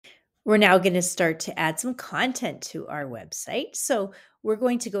We're now going to start to add some content to our website. So we're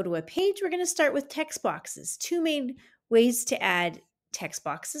going to go to a page. We're going to start with text boxes. Two main ways to add text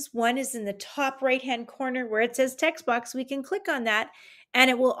boxes. One is in the top right-hand corner where it says text box. We can click on that and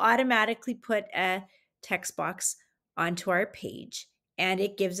it will automatically put a text box onto our page. And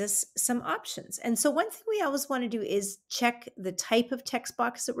it gives us some options. And so one thing we always want to do is check the type of text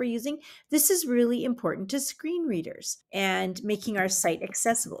box that we're using. This is really important to screen readers and making our site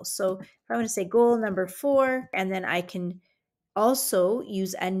accessible. So if I want to say goal number 4, and then I can also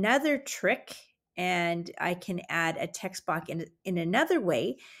use another trick and I can add a text box in another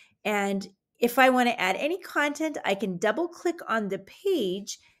way. And if I want to add any content, I can double click on the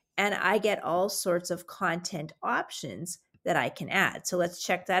page and I get all sorts of content options that I can add. So let's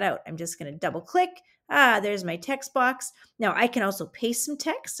check that out. I'm just going to double click. There's my text box. Now I can also paste some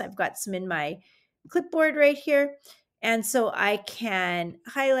text. I've got some in my clipboard right here. And so I can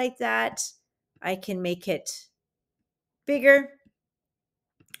highlight that. I can make it bigger.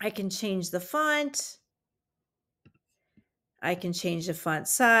 I can change the font. I can change the font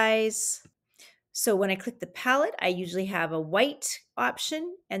size. So when I click the palette, I usually have a white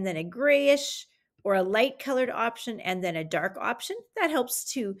option and then a grayish or a light colored option and then a dark option. That helps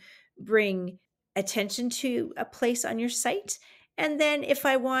to bring attention to a place on your site. And then if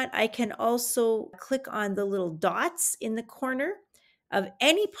I want, I can also click on the little dots in the corner of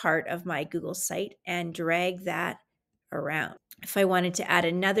any part of my Google site and drag that around. If I wanted to add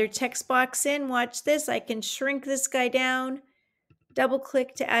another text box in, watch this, I can shrink this guy down, double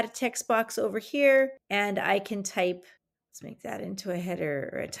click to add a text box over here, and I can type, let's make that into a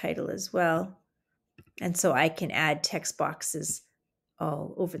header or a title as well. And so I can add text boxes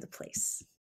all over the place.